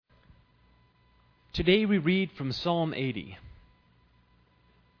Today we read from Psalm 80.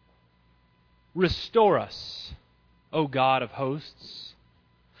 Restore us, O God of hosts.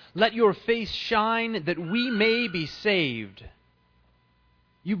 Let your face shine that we may be saved.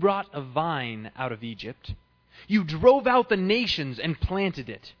 You brought a vine out of Egypt. You drove out the nations and planted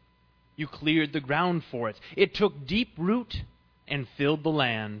it. You cleared the ground for it. It took deep root and filled the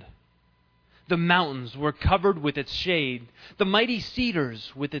land. The mountains were covered with its shade, the mighty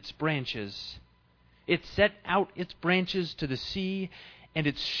cedars with its branches. It set out its branches to the sea and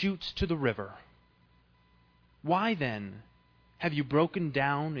its shoots to the river. Why then have you broken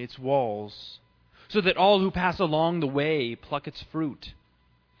down its walls, so that all who pass along the way pluck its fruit?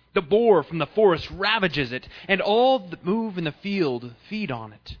 The boar from the forest ravages it, and all that move in the field feed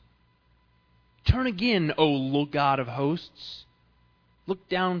on it. Turn again, O God of hosts. Look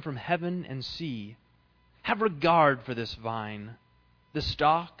down from heaven and see. Have regard for this vine, the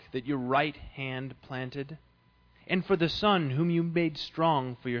stalk that your right hand planted, and for the son whom you made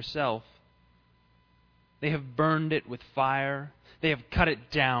strong for yourself. They have burned it with fire. They have cut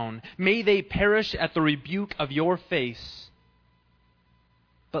it down. May they perish at the rebuke of your face.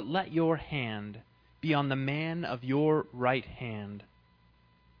 But let your hand be on the man of your right hand,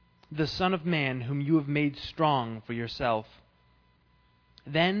 the Son of Man whom you have made strong for yourself.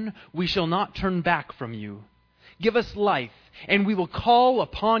 Then we shall not turn back from you. Give us life, and we will call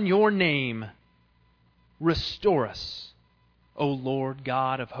upon your name. Restore us, O Lord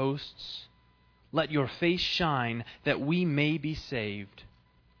God of hosts. Let your face shine that we may be saved.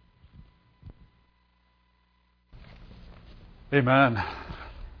 Amen.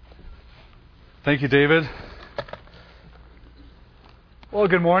 Thank you, David. Well,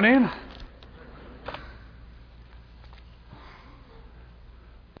 good morning.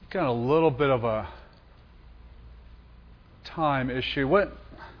 Got a little bit of a time issue. What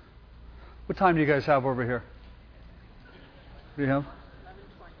time do you guys have over here? What do you have?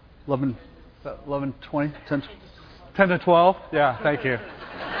 11:20? 10 to 12? Yeah, thank you.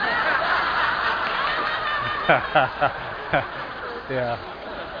 Yeah.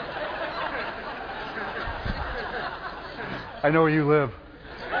 I know where you live.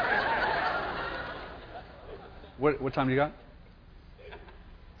 What time do you got?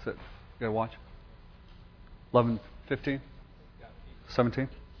 You got to watch? 11:15? 17?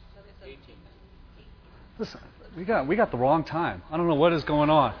 18. Listen, we got the wrong time. I don't know what is going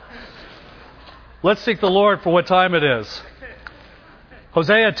on. Let's seek the Lord for what time it is.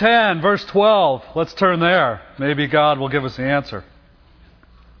 Hosea 10, verse 12. Let's turn there. Maybe God will give us the answer.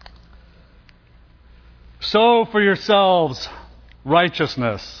 Sow for yourselves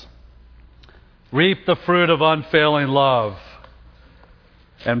righteousness. Reap the fruit of unfailing love.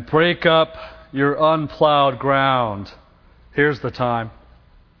 And break up your unplowed ground. Here's the time.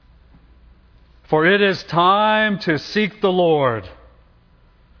 For it is time to seek the Lord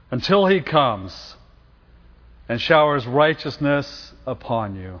until He comes and showers righteousness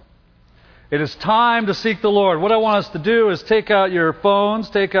upon you. It is time to seek the Lord. What I want us to do is take out your phones,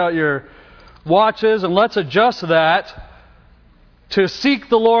 take out your watches, and let's adjust that to seek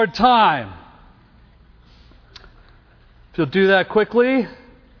the Lord time. If you'll do that quickly.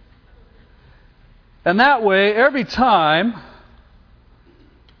 And that way, every time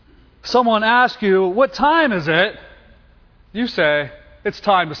someone asks you, what time is it? You say, it's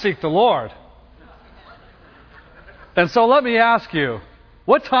time to seek the Lord. And so let me ask you,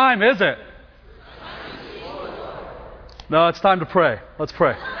 what time is it? No, it's time to pray. Let's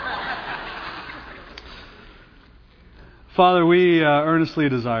pray. Father, we earnestly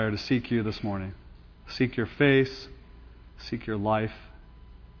desire to seek you this morning. Seek your face, seek your life,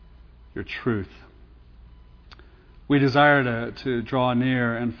 your truth. We desire to draw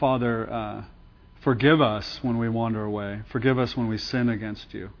near, and Father, forgive us when we wander away. Forgive us when we sin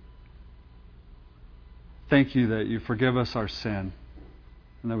against you. Thank you that you forgive us our sin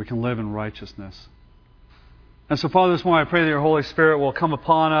and that we can live in righteousness. And so, Father, this morning I pray that your Holy Spirit will come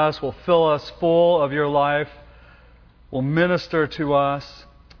upon us, will fill us full of your life, will minister to us,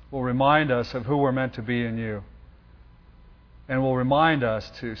 will remind us of who we're meant to be in you, and will remind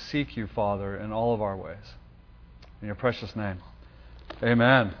us to seek you, Father, in all of our ways. In your precious name.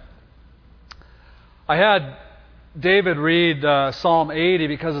 Amen. I had David read Psalm 80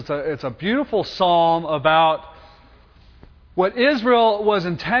 because it's a beautiful psalm about what Israel was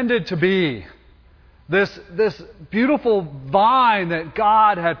intended to be. This beautiful vine that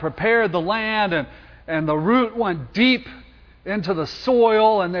God had prepared the land, and the root went deep into the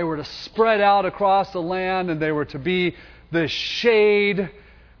soil, and they were to spread out across the land, and they were to be the shade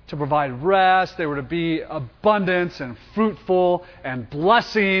to provide rest. They were to be abundance and fruitful and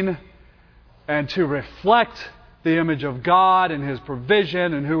blessing. and to reflect the image of God and His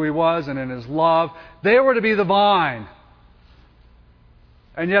provision and who He was and in His love. They were to be the vine.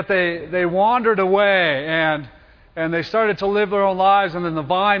 And yet they wandered away and they started to live their own lives, and then the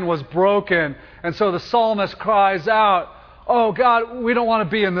vine was broken. And so the psalmist cries out, "Oh God, we don't want to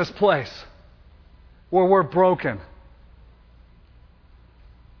be in this place where we're broken.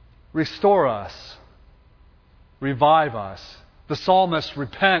 Restore us. Revive us." The psalmist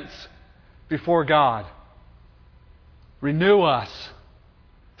repents before God. Renew us.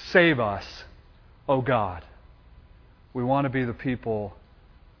 Save us, oh God. We want to be the people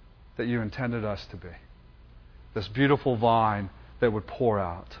that you intended us to be. This beautiful vine that would pour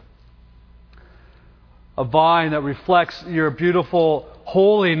out. A vine that reflects your beautiful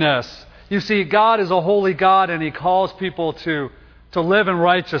holiness. You see, God is a holy God, and He calls people to live in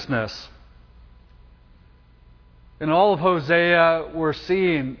righteousness. In all of Hosea, we're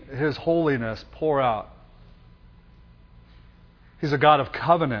seeing His holiness pour out. He's a God of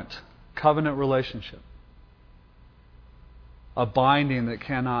covenant relationship. A binding that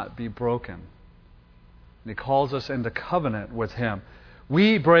cannot be broken. And He calls us into covenant with Him.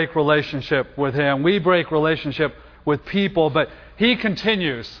 We break relationship with Him. We break relationship with people, but He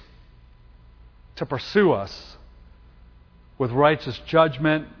continues to pursue us with righteous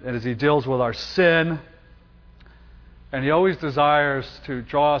judgment and as He deals with our sin. And He always desires to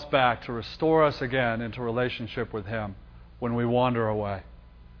draw us back, to restore us again into relationship with Him when we wander away,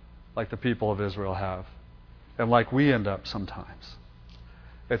 like the people of Israel have, and like we end up sometimes.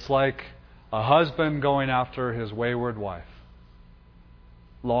 It's like a husband going after his wayward wife,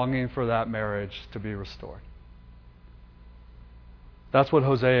 longing for that marriage to be restored. That's what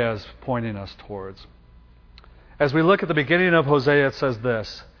Hosea is pointing us towards. As we look at the beginning of Hosea, it says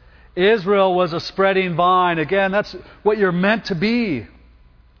this: Israel was a spreading vine. Again, that's what you're meant to be.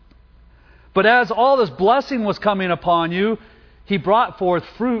 But as all this blessing was coming upon you, He brought forth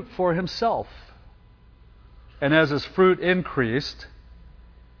fruit for Himself. And as His fruit increased,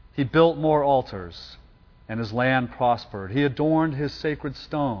 He built more altars, and His land prospered. He adorned His sacred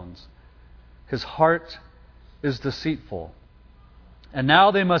stones. His heart is deceitful. And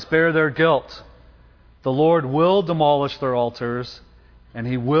now they must bear their guilt. The Lord will demolish their altars, and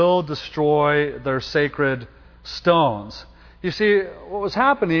He will destroy their sacred stones. You see, what was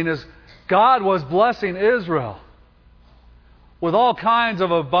happening is God was blessing Israel with all kinds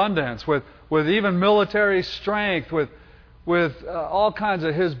of abundance, with even military strength, with all kinds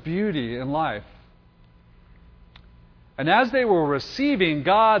of His beauty in life. And as they were receiving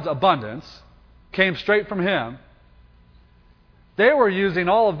God's abundance, came straight from Him, they were using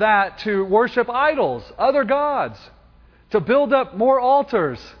all of that to worship idols, other gods, to build up more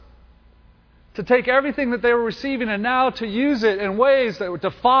altars, to take everything that they were receiving and now to use it in ways that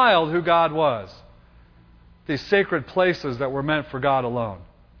defiled who God was. These sacred places that were meant for God alone.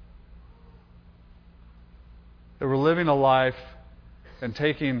 They were living a life and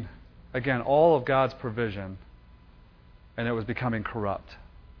taking, again, all of God's provision, and it was becoming corrupt.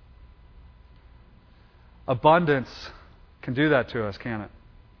 Abundance can do that to us, can't it?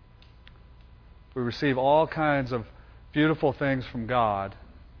 We receive all kinds of beautiful things from God.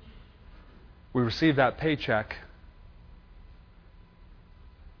 We receive that paycheck,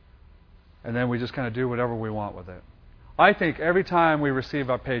 and then we just kind of do whatever we want with it. I think every time we receive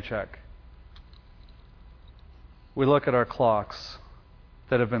our paycheck, we look at our clocks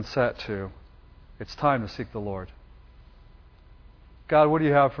that have been set to, it's time to seek the Lord. God, what do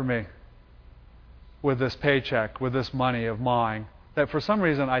you have for me with this paycheck, with this money of mine, that for some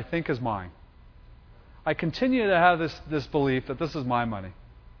reason I think is mine? I continue to have this belief that this is my money.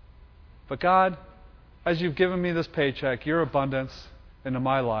 But God, as you've given me this paycheck, your abundance into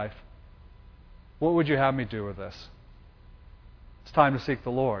my life, what would you have me do with this? It's time to seek the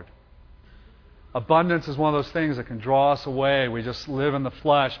Lord. Abundance is one of those things that can draw us away. We just live in the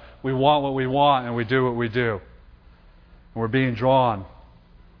flesh. We want what we want, and we do what we do. And we're being drawn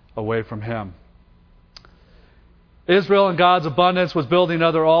away from Him. Israel in God's abundance was building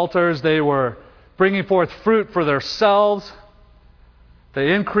other altars. They were bringing forth fruit for themselves.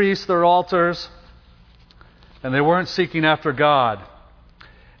 They increased their altars, and they weren't seeking after God.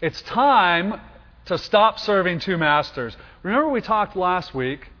 It's time to stop serving two masters. Remember we talked last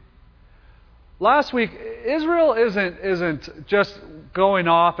week? Last week, Israel isn't just going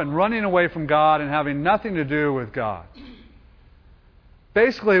off and running away from God and having nothing to do with God.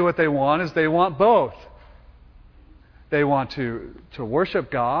 Basically what they want is they want both. They want to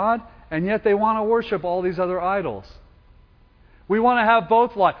worship God, and yet they want to worship all these other idols. We want to have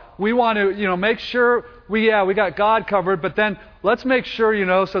both lives. We want to, make sure we got God covered, but then let's make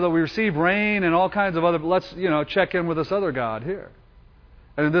sure, so that we receive rain and all kinds of other, let's, check in with this other God here.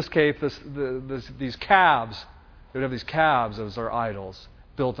 And in this case, these calves, they would have these calves as their idols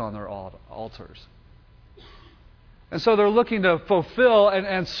built on their altars. And so they're looking to fulfill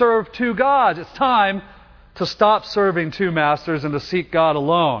and serve two gods. It's time to stop serving two masters and to seek God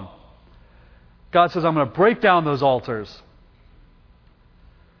alone. God says, I'm going to break down those altars.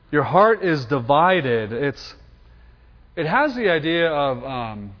 Your heart is divided. It has the idea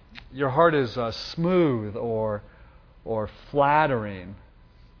of your heart is smooth or flattering.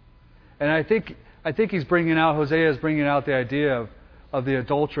 And I think Hosea is bringing out the idea of the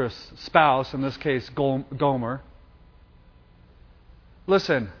adulterous spouse, in this case Gomer.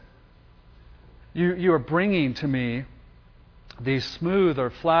 Listen, you are bringing to me these smooth or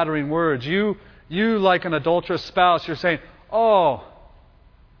flattering words. You like an adulterous spouse, you're saying, oh,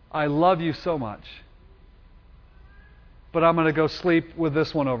 I love you so much, but I'm going to go sleep with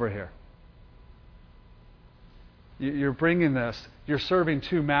this one over here. You're bringing this. You're serving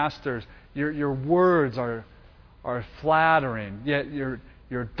two masters. Your words are flattering, yet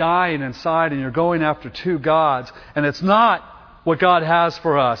you're dying inside and you're going after two gods. And it's not what God has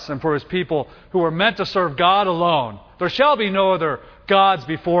for us and for His people who are meant to serve God alone. There shall be no other gods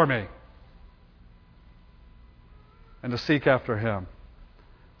before me. And to seek after Him.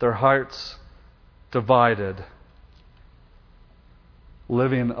 Their hearts divided,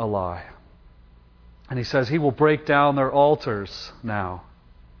 living a lie. And He says He will break down their altars now.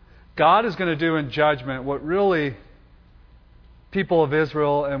 God is going to do in judgment what really people of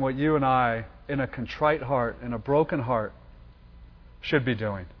Israel and what you and I, in a contrite heart, in a broken heart, should be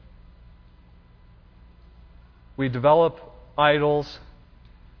doing. We develop idols,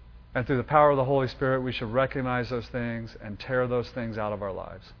 and through the power of the Holy Spirit, we should recognize those things and tear those things out of our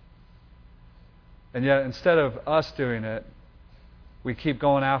lives. And yet, instead of us doing it, we keep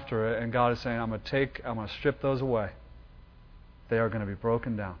going after it, and God is saying, I'm going to strip those away. They are going to be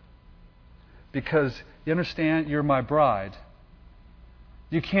broken down. Because, you understand, you're my bride.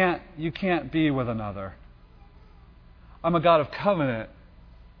 You can't be with another. I'm a God of covenant.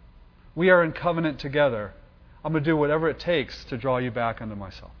 We are in covenant together. I'm going to do whatever it takes to draw you back unto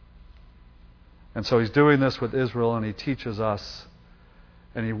myself. And so He's doing this with Israel, and He teaches us,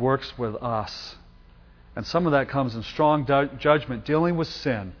 and He works with us. And some of that comes in strong judgment, dealing with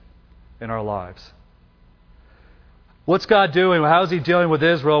sin in our lives. What's God doing? How is He dealing with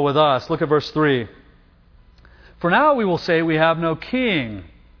Israel, with us? Look at verse 3. For now we will say we have no king,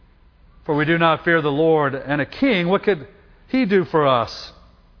 for we do not fear the Lord. And a king, what could he do for us?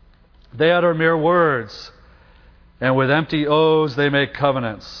 They utter mere words, and with empty oaths they make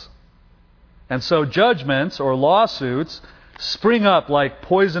covenants. And so judgments or lawsuits spring up like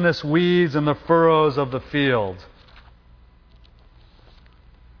poisonous weeds in the furrows of the field.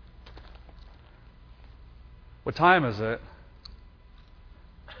 What time is it?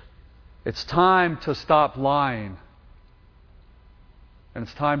 It's time to stop lying. And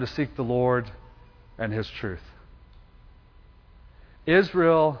it's time to seek the Lord and His truth.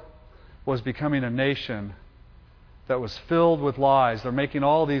 Israel was becoming a nation that was filled with lies. They're making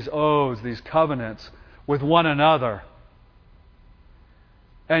all these oaths, these covenants with one another.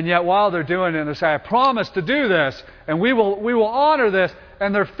 And yet while they're doing it, they say, I promise to do this, and we will honor this,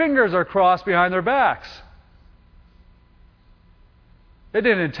 and their fingers are crossed behind their backs. They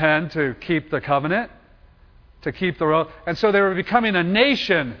didn't intend to keep the covenant, to keep the oath. And so they were becoming a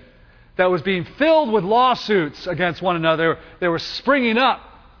nation that was being filled with lawsuits against one another. They were springing up.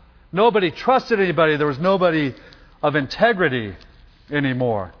 Nobody trusted anybody. There was nobody of integrity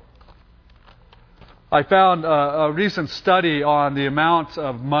anymore. I found a recent study on the amount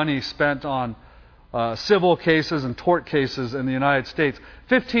of money spent on civil cases and tort cases in the United States.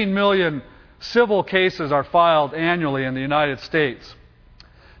 15 million civil cases are filed annually in the United States.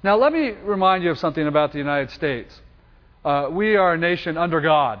 Now, let me remind you of something about the United States. We are a nation under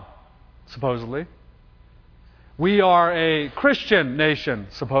God, supposedly. We are a Christian nation,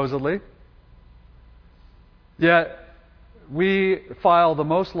 supposedly. Yet, we file the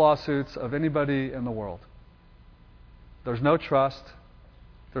most lawsuits of anybody in the world. There's no trust.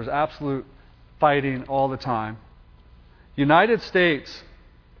 There's absolute fighting all the time. United States,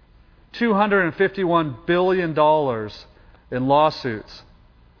 $251 billion in lawsuits.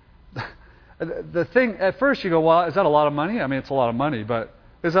 The thing, at first you go, well, is that a lot of money? I mean, it's a lot of money, but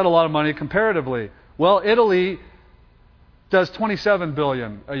is that a lot of money comparatively? Well, Italy does $27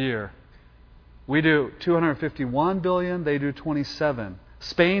 billion a year. We do $251 billion, they do $27.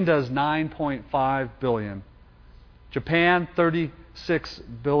 Spain does $9.5 billion. Japan, $36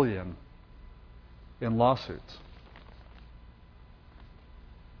 billion. in lawsuits.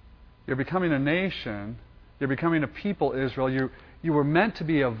 You're becoming a nation. You're becoming a people, Israel. You were meant to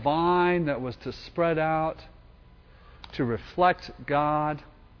be a vine that was to spread out, to reflect God,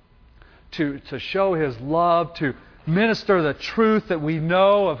 to show His love, to minister the truth that we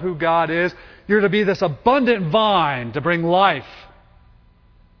know of who God is. You're to be this abundant vine to bring life.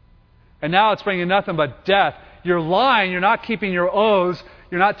 And now it's bringing nothing but death. You're lying. You're not keeping your oaths.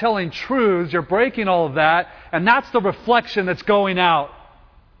 You're not telling truths. You're breaking all of that. And that's the reflection that's going out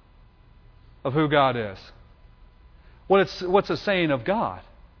of who God is. What's it saying of God?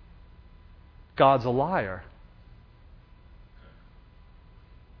 God's a liar.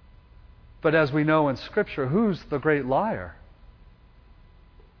 But as we know in Scripture, who's the great liar?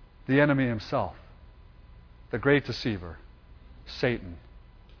 The enemy himself. The great deceiver. Satan.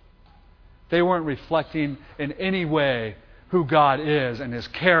 They weren't reflecting in any way who God is and His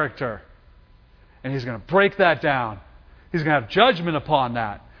character. And He's going to break that down. He's going to have judgment upon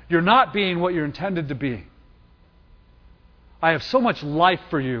that. You're not being what you're intended to be. I have so much life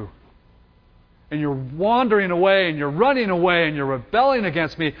for you. And you're wandering away and you're running away and you're rebelling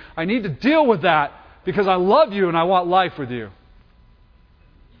against me. I need to deal with that because I love you and I want life with you.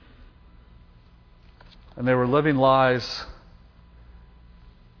 And they were living lies.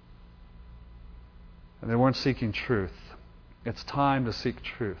 And they weren't seeking truth. It's time to seek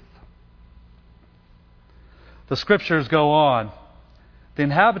truth. The Scriptures go on. The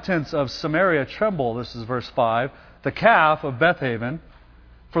inhabitants of Samaria tremble, this is verse 5, the calf of Bethaven,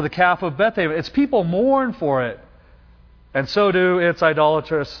 for the calf of Bethaven. Its people mourn for it, and so do its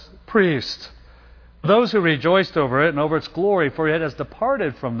idolatrous priests. Those who rejoiced over it and over its glory, for it has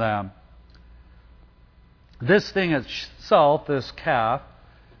departed from them. This thing itself, this calf,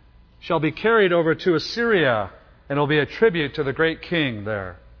 shall be carried over to Assyria, and will be a tribute to the great king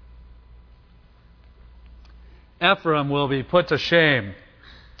there. Ephraim will be put to shame.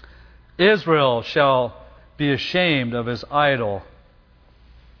 Israel shall be ashamed of his idol.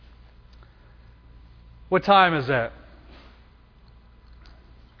 What time is it?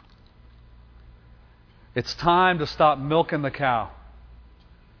 It's time to stop milking the cow.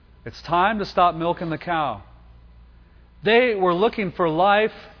 It's time to stop milking the cow. They were looking for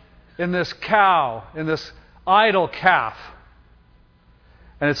life in this cow, in this idol calf.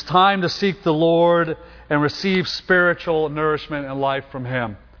 And it's time to seek the Lord and receive spiritual nourishment and life from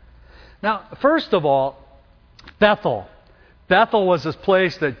Him. Now, first of all, Bethel. Bethel was this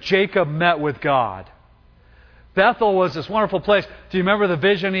place that Jacob met with God. Bethel was this wonderful place. Do you remember the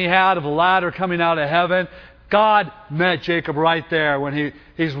vision he had of a ladder coming out of heaven? God met Jacob right there when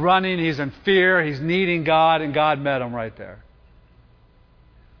he's running, he's in fear, he's needing God, and God met him right there.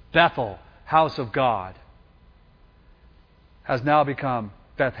 Bethel, house of God, has now become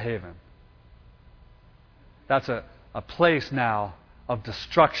Bethaven. That's a place now of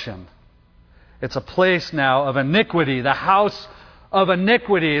destruction. It's a place now of iniquity. The house of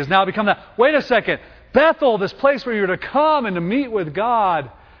iniquity has now become that. Wait a second. Bethel, this place where you're to come and to meet with God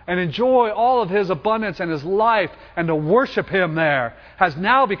and enjoy all of His abundance and His life and to worship Him there, has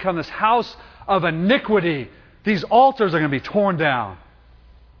now become this house of iniquity. These altars are going to be torn down.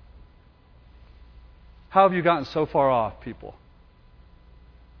 How have you gotten so far off, people,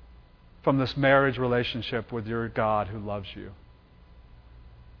 from this marriage relationship with your God who loves you?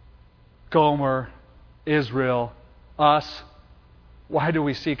 Gomer, Israel, us. Why do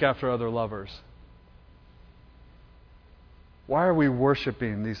we seek after other lovers? Why are we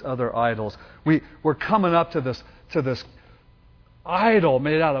worshiping these other idols? We're coming up to this idol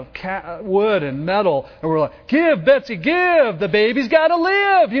made out of wood and metal, and we're like, give, Betsy, give! The baby's got to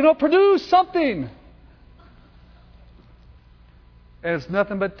live! Produce something! And it's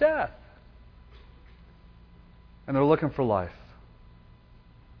nothing but death. And they're looking for life.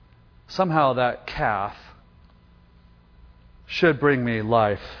 Somehow that calf should bring me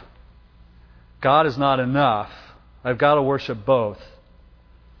life. God is not enough. I've got to worship both.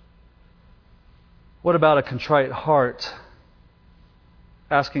 What about a contrite heart?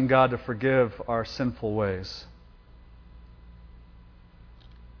 Asking God to forgive our sinful ways.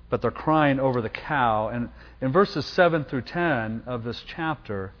 But they're crying over the cow. And in verses 7 through 10 of this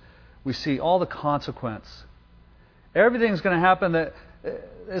chapter, we see all the consequence. Everything's going to happen that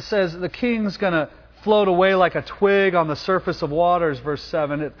it says the king's going to float away like a twig on the surface of waters, verse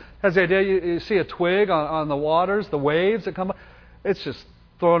 7. It has the idea, you see a twig on the waters, the waves that come up. It's just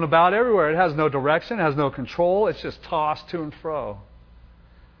thrown about everywhere. It has no direction, it has no control. It's just tossed to and fro.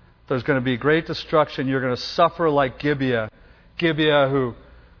 There's going to be great destruction. You're going to suffer like Gibeah. Gibeah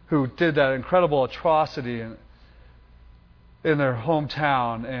who did that incredible atrocity in their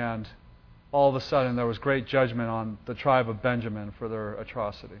hometown. And all of a sudden there was great judgment on the tribe of Benjamin for their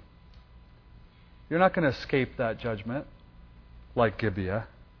atrocity. You're not going to escape that judgment like Gibeah.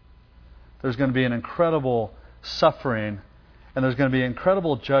 There's going to be an incredible suffering, and there's going to be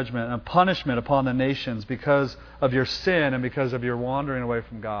incredible judgment and punishment upon the nations because of your sin and because of your wandering away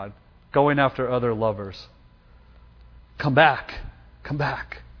from God, going after other lovers. Come back. Come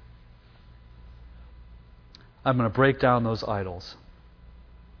back. I'm going to break down those idols.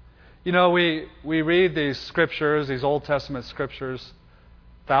 You know, we read these scriptures, these Old Testament scriptures,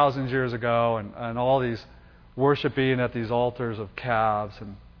 thousands of years ago, and all these worshiping at these altars of calves.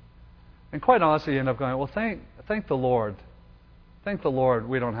 And quite honestly, you end up going, well, thank the Lord. Thank the Lord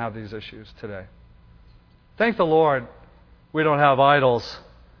we don't have these issues today. Thank the Lord we don't have idols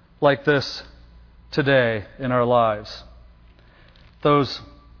like this today in our lives. Those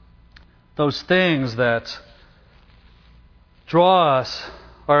things that draw us,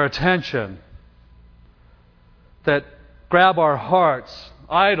 our attention, that grab our hearts,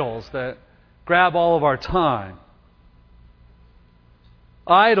 idols that grab all of our time.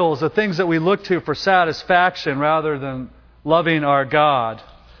 Idols, the things that we look to for satisfaction rather than loving our God.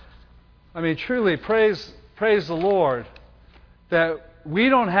 I mean, truly, praise the Lord that we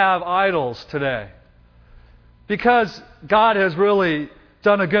don't have idols today. Because God has really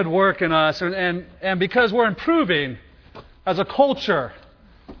done a good work in us, and because we're improving as a culture,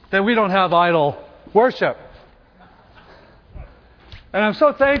 that we don't have idol worship. And I'm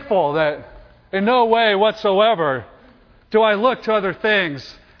so thankful that in no way whatsoever do I look to other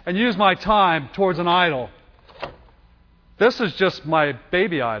things and use my time towards an idol. This is just my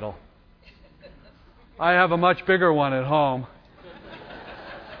baby idol. I have a much bigger one at home.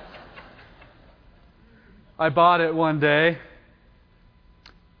 I bought it one day,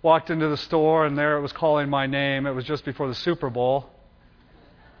 walked into the store, and there it was calling my name. It was just before the Super Bowl.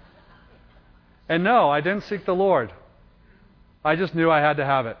 And no, I didn't seek the Lord. I just knew I had to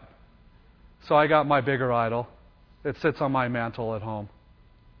have it. So I got my bigger idol. It sits on my mantle at home.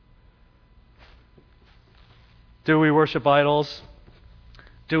 Do we worship idols?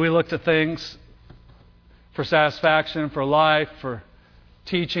 Do we look to things for satisfaction, for life, for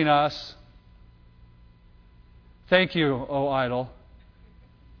teaching us? Thank you, O idol,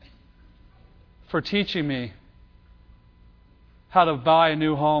 for teaching me how to buy a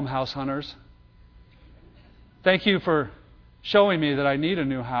new home, house hunters. Thank you for showing me that I need a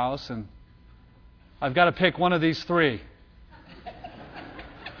new house, and I've got to pick one of these three.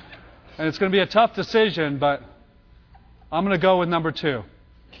 And it's going to be a tough decision, but I'm going to go with number 2.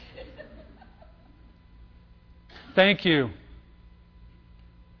 Thank you,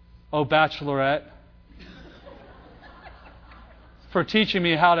 oh bachelorette, for teaching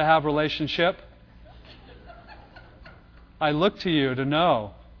me how to have relationship. I look to you to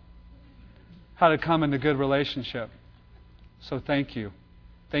know how to come into good relationship. So thank you.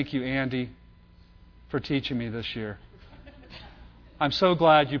 Thank you, Andy, for teaching me this year. I'm so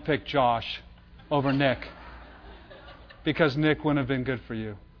glad you picked Josh over Nick, because Nick wouldn't have been good for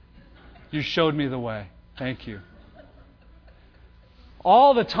you. You showed me the way. Thank you.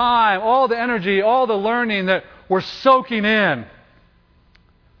 All the time, all the energy, all the learning that we're soaking in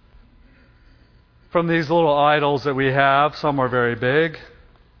from these little idols that we have. Some are very big.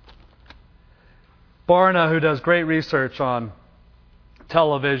 Barna, who does great research on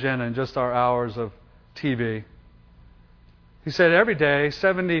television and just our hours of TV, he said every day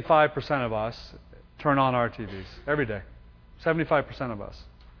 75% of us turn on our TVs. Every day. 75% of us.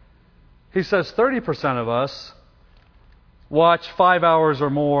 He says 30% of us watch 5 hours or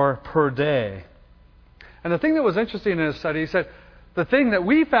more per day. And the thing that was interesting in his study, he said, the thing that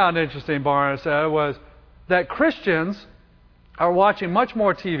we found interesting, Barna said, was that Christians are watching much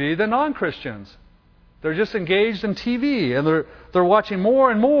more TV than non-Christians. They're just engaged in TV, and they're watching more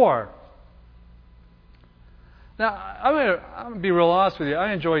and more. Now, I'm going to be real honest with you.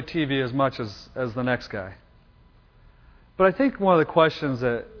 I enjoy TV as much as the next guy. But I think one of the questions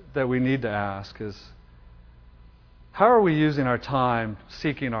that we need to ask is, how are we using our time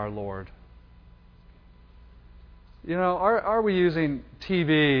seeking our Lord? You know, are we using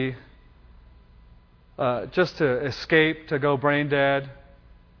TV just to escape, to go brain dead,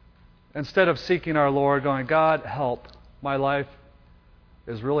 instead of seeking our Lord, going, God, help. My life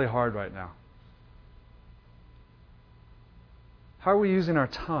is really hard right now. How are we using our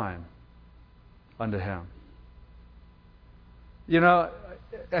time unto Him? You know,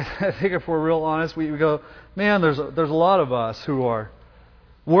 I think if we're real honest, we go, man, there's a lot of us who are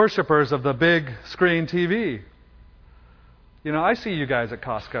worshipers of the big screen TV. You know, I see you guys at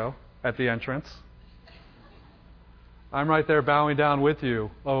Costco at the entrance. I'm right there bowing down with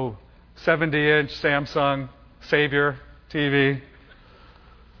you, oh 70-inch Samsung Savior TV.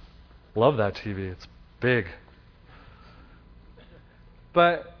 Love that TV. It's big.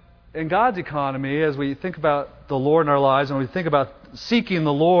 But in God's economy, as we think about the Lord in our lives and we think about seeking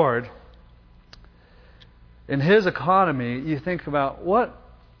the Lord, in His economy, you think about what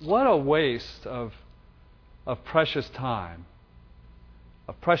a waste of precious time,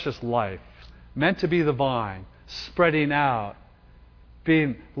 of precious life, meant to be the vine, spreading out,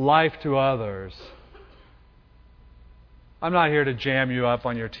 being life to others. I'm not here to jam you up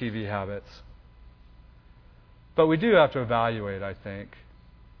on your TV habits. But we do have to evaluate, I think.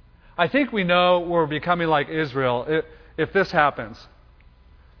 I think we know we're becoming like Israel if this happens.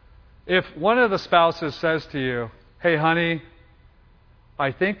 If one of the spouses says to you, "Hey, honey,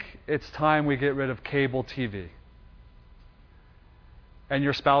 I think it's time we get rid of cable TV." And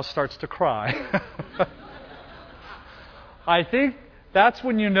your spouse starts to cry. I think that's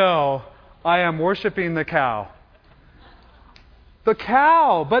when you know I am worshiping the cow. The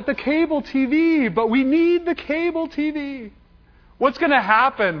cow, but the cable TV, but we need the cable TV. What's going to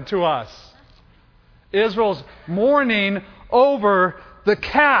happen to us? Israel's mourning over the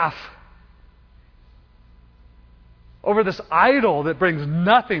calf, over this idol that brings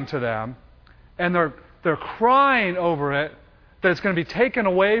nothing to them, and they're crying over it, that it's going to be taken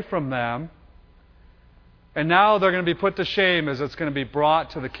away from them, and now they're going to be put to shame as it's going to be brought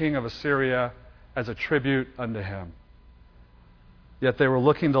to the king of Assyria as a tribute unto him. Yet they were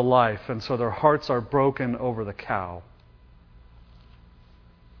looking to life, and so their hearts are broken over the cow.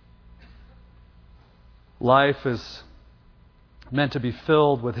 Life is meant to be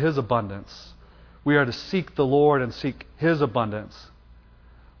filled with His abundance. We are to seek the Lord and seek His abundance.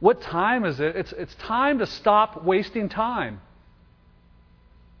 What time is it? It's time to stop wasting time.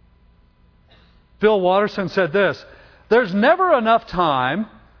 Bill Watterson said this: "There's never enough time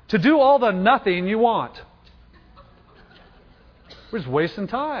to do all the nothing you want." We're just wasting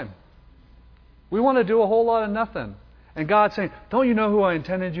time. We want to do a whole lot of nothing. And God's saying, "Don't you know who I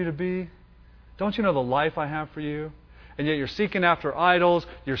intended you to be? Don't you know the life I have for you? And yet you're seeking after idols,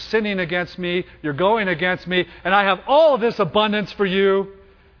 you're sinning against me, you're going against me, and I have all of this abundance for you,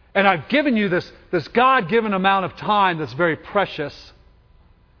 and I've given you this God-given amount of time that's very precious,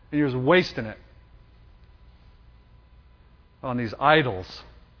 and you're just wasting it on these idols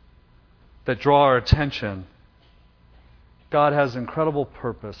that draw our attention." God has incredible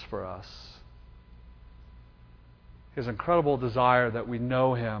purpose for us. His incredible desire that we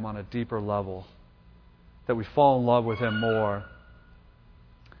know Him on a deeper level, that we fall in love with Him more.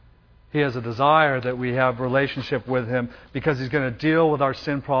 He has a desire that we have relationship with Him because He's going to deal with our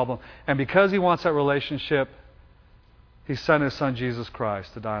sin problem. And because He wants that relationship, He sent His Son Jesus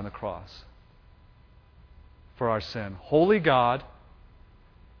Christ to die on the cross for our sin. Holy God,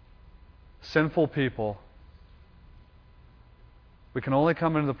 sinful people, we can only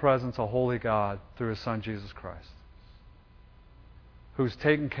come into the presence of holy God through His Son Jesus Christ, who's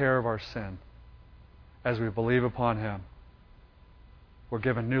taken care of our sin. As we believe upon Him, we're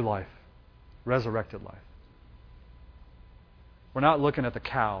given new life, resurrected life. We're not looking at the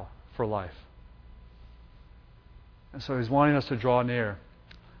cow for life. And so He's wanting us to draw near.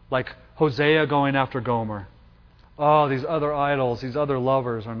 Like Hosea going after Gomer. "Oh, these other idols, these other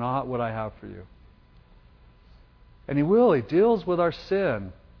lovers are not what I have for you." And He will. He deals with our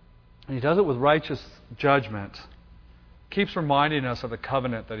sin. And He does it with righteous judgment. Keeps reminding us of the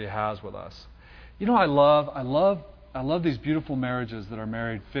covenant that He has with us. You know, I love these beautiful marriages that are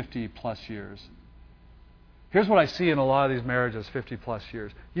married 50 plus years. Here's what I see in a lot of these marriages 50 plus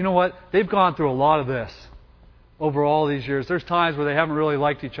years. You know what? They've gone through a lot of this over all these years. There's times where they haven't really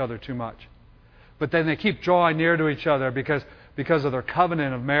liked each other too much. But then they keep drawing near to each other because of their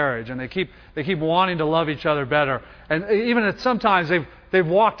covenant of marriage, and they keep wanting to love each other better. And even at sometimes they've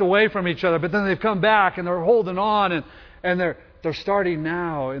walked away from each other, but then they've come back and they're holding on, and they're starting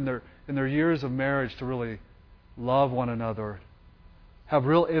now in their years of marriage to really love one another, have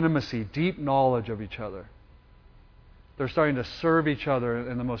real intimacy, deep knowledge of each other. They're starting to serve each other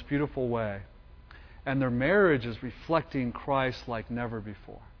in the most beautiful way. And their marriage is reflecting Christ like never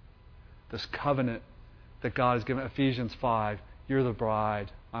before. This covenant that God has given. Ephesians 5, you're the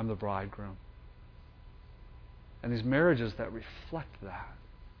bride, I'm the bridegroom. And these marriages that reflect that.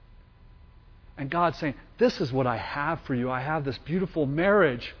 And God's saying, this is what I have for you. I have this beautiful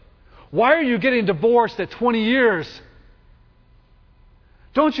marriage. Why are you getting divorced at 20 years?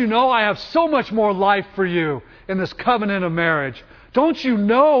 Don't you know I have so much more life for you in this covenant of marriage? Don't you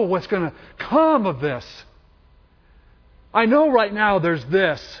know what's going to come of this? I know right now there's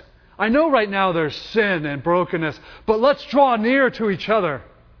this. I know right now there's sin and brokenness, but let's draw near to each other.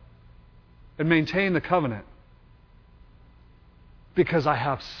 and maintain the covenant because I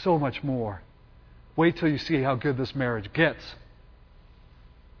have so much more. Wait till you see how good this marriage gets.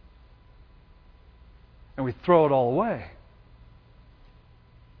 And we throw it all away.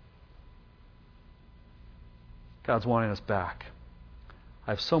 God's wanting us back.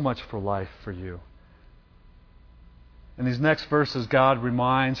 I have so much for life for you. In these next verses, God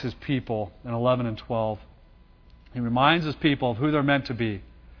reminds His people in 11 and 12. He reminds His people of who they're meant to be.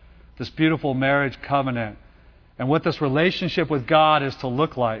 This beautiful marriage covenant. And what this relationship with God is to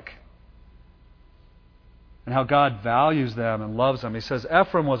look like. And how God values them and loves them. He says,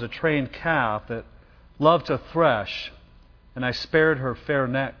 Ephraim was a trained calf that loved to thresh, and I spared her fair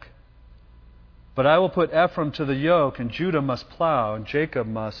neck. But I will put Ephraim to the yoke, and Judah must plow, and Jacob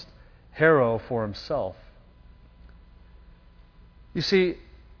must harrow for himself. You see,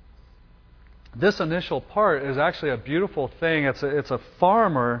 this initial part is actually a beautiful thing. It's a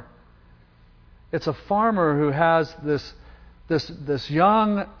farmer. It's a farmer who has this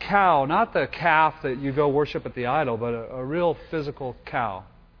young cow, not the calf that you go worship at the idol, but a real physical cow.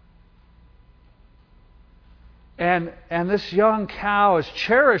 And this young cow is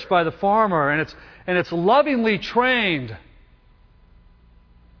cherished by the farmer, and it's lovingly trained,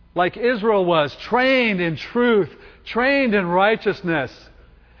 like Israel was, trained in truth, trained in righteousness.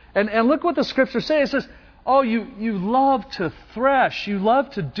 And look what the Scriptures say. It says, oh, you love to thresh, you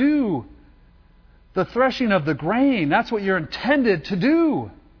love to do the threshing of the grain. That's what you're intended to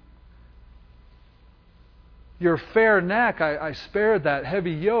do. Your fair neck, I spared that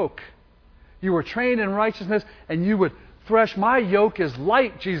heavy yoke. You were trained in righteousness, and you would thresh. My yoke is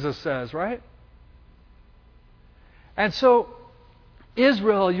light, Jesus says, right? And so,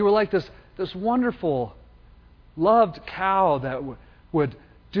 Israel, you were like this wonderful, loved cow that would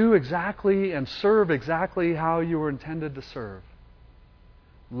do exactly and serve exactly how you were intended to serve.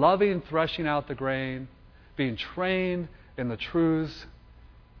 Loving, threshing out the grain, being trained in the truths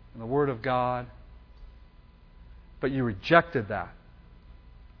and the Word of God. But you rejected that.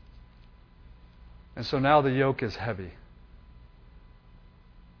 And so now the yoke is heavy.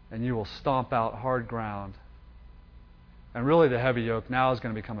 And you will stomp out hard ground. And really the heavy yoke now is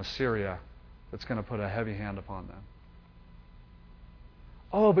going to become Assyria that's going to put a heavy hand upon them.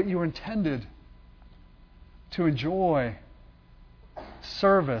 Oh, but you were intended to enjoy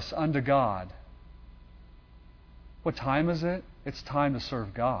service unto God. What time is it? It's time to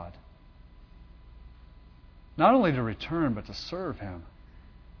serve God. Not only to return, but to serve Him.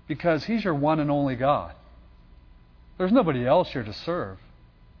 Because He's your one and only God. There's nobody else you're to serve.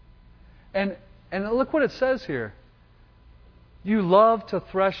 And look what it says here. You love to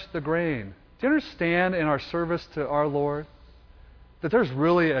thresh the grain. Do you understand in our service to our Lord that there's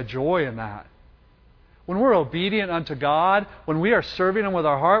really a joy in that? When we're obedient unto God, when we are serving Him with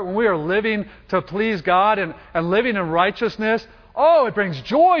our heart, when we are living to please God and living in righteousness, oh, it brings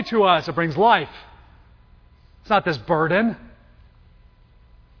joy to us. It brings life. It's not this burden.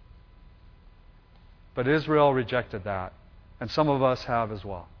 But Israel rejected that. And some of us have as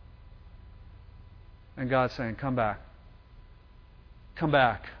well. And God's saying, come back. Come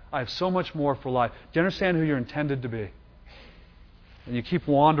back. I have so much more for life. Do you understand who you're intended to be? And you keep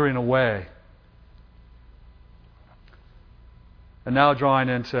wandering away. And now drawing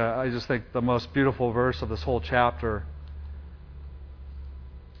into, I just think, the most beautiful verse of this whole chapter.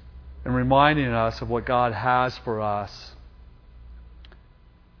 And reminding us of what God has for us.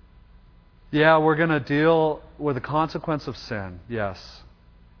 Yeah, we're going to deal with the consequence of sin, yes.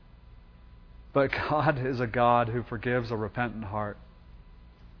 But God is a God who forgives a repentant heart.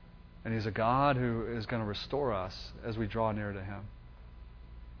 And He's a God who is going to restore us as we draw near to Him.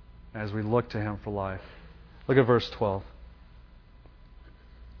 As we look to Him for life. Look at verse 12.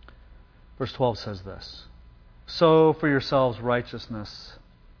 Verse 12 says this. Sow for yourselves righteousness.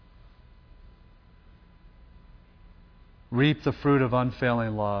 Reap the fruit of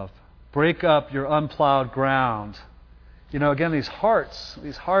unfailing love. Break up your unplowed ground. You know, again, these hearts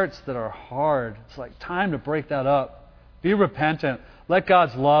that are hard, it's like time to break that up. Be repentant. Let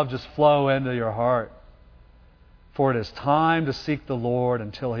God's love just flow into your heart. For it is time to seek the Lord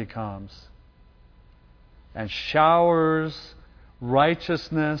until He comes. And showers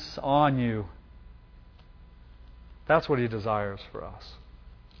righteousness on you. That's what He desires for us.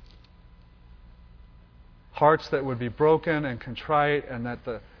 Hearts that would be broken and contrite, and that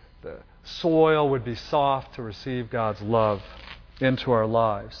the soil would be soft to receive God's love into our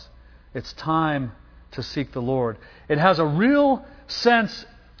lives. It's time to seek the Lord. It has a real sense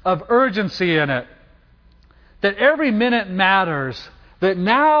of urgency in it. That every minute matters. That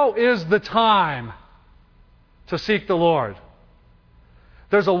now is the time to seek the Lord.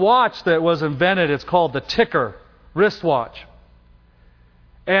 There's a watch that was invented. It's called the Ticker wristwatch.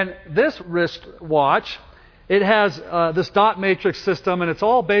 And this wristwatch, it has this dot matrix system, and it's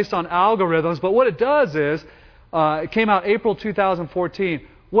all based on algorithms. But what it does is, it came out April 2014.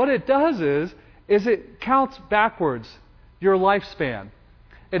 What it does is it counts backwards your lifespan.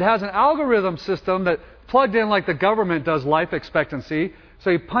 It has an algorithm system that plugged in like the government does life expectancy. So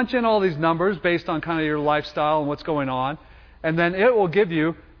you punch in all these numbers based on kind of your lifestyle and what's going on, and then it will give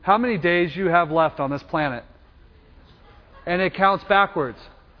you how many days you have left on this planet. And it counts backwards.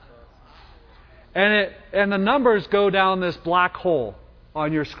 And the numbers go down this black hole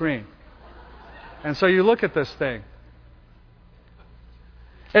on your screen. And so you look at this thing.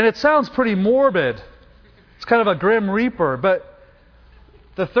 And it sounds pretty morbid. It's kind of a grim reaper. But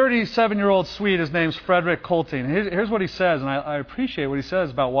the 37-year-old Swede, his name's Fredrik Kolting. Here's what he says, and I appreciate what he says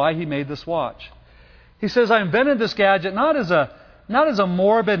about why he made this watch. He says, I invented this gadget not as a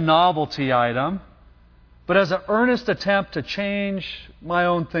morbid novelty item, but as an earnest attempt to change my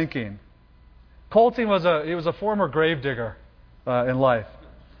own thinking. Kolting was a former gravedigger in life.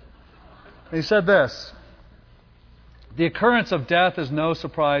 He said this: the occurrence of death is no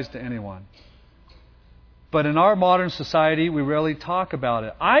surprise to anyone. But in our modern society, we rarely talk about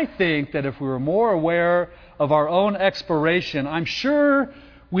it. I think that if we were more aware of our own expiration, I'm sure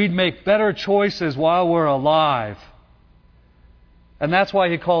we'd make better choices while we're alive. And that's why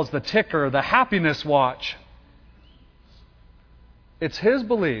he calls the Ticker the happiness watch. It's his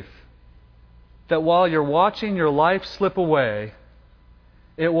belief that while you're watching your life slip away,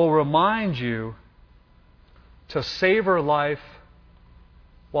 it will remind you to savor life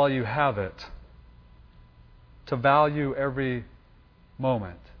while you have it, to value every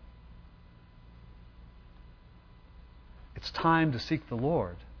moment. It's time to seek the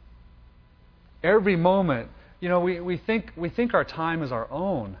Lord. Every moment, we think our time is our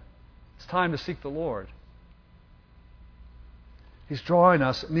own. It's time to seek the Lord. He's drawing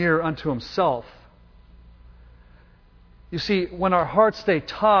us near unto Himself. You see, when our hearts stay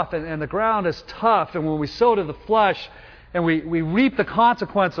tough and the ground is tough, and when we sow to the flesh and we reap the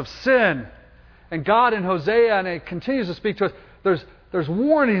consequence of sin, and God in Hosea, and it continues to speak to us, there's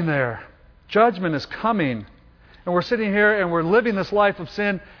warning there. Judgment is coming. And we're sitting here and we're living this life of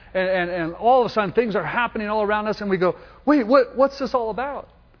sin, and all of a sudden things are happening all around us, and we go, wait, what's this all about?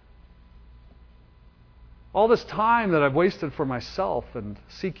 All this time that I've wasted for myself and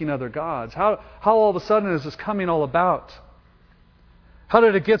seeking other gods. How all of a sudden is this coming all about? How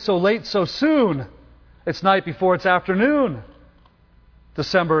did it get so late so soon? It's night before it's afternoon.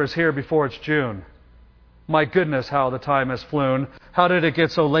 December is here before it's June. My goodness, how the time has flown. How did it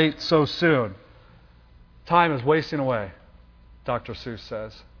get so late so soon? Time is wasting away, Dr. Seuss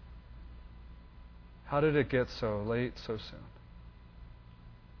says. How did it get so late so soon?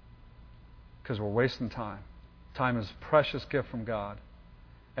 Because we're wasting time. Time is a precious gift from God.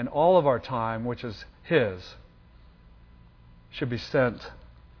 And all of our time, which is His, should be spent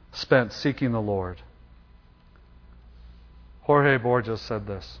seeking the Lord. Jorge Borges said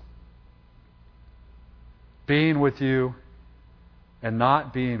this: being with you and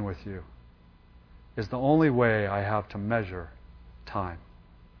not being with you is the only way I have to measure time.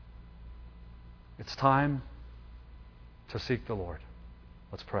 It's time to seek the Lord.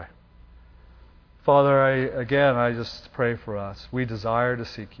 Let's pray. Father, I just pray for us. We desire to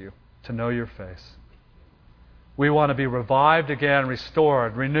seek You, to know Your face. We want to be revived again,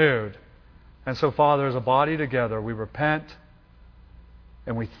 restored, renewed. And so, Father, as a body together, we repent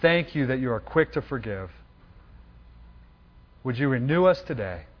and we thank You that You are quick to forgive. Would You renew us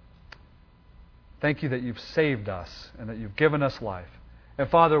today? Thank You that You've saved us and that You've given us life. And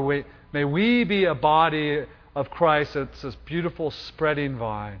Father, may we be a body of Christ that's this beautiful spreading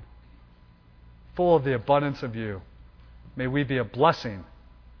vine, full of the abundance of You. May we be a blessing.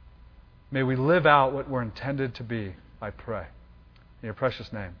 May we live out what we're intended to be, I pray. In Your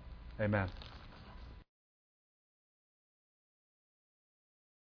precious name, amen.